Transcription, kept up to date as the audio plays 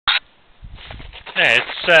Hey,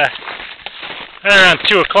 it's right around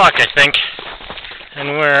 2 o'clock, I think, and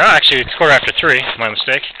we're actually it's 3:15. My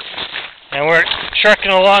mistake. And we're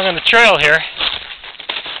trekking along on the trail here,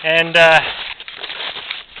 and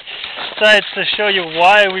decided to show you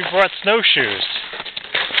why we brought snowshoes.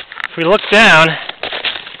 If we look down,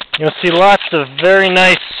 you'll see lots of very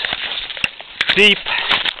nice, deep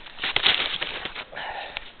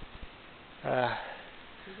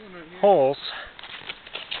holes.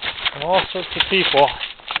 All sorts of people.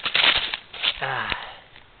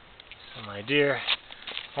 So my dear,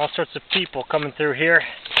 all sorts of people coming through here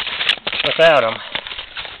without them.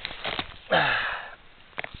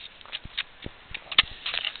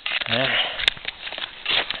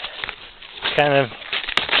 Kind of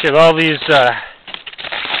give all these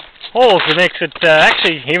holes. It makes it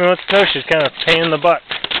actually, even with snowshoes, kind of a pain in the butt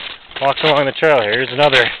walking along the trail here. Here's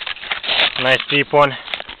another nice deep one.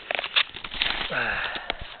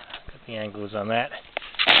 The angles on that,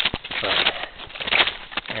 but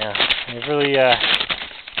yeah, you really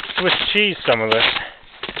Swiss cheese some of this.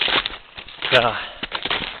 So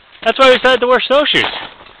that's why we decided to wear snowshoes.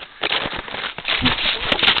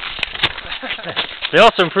 They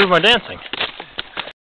also improve my dancing.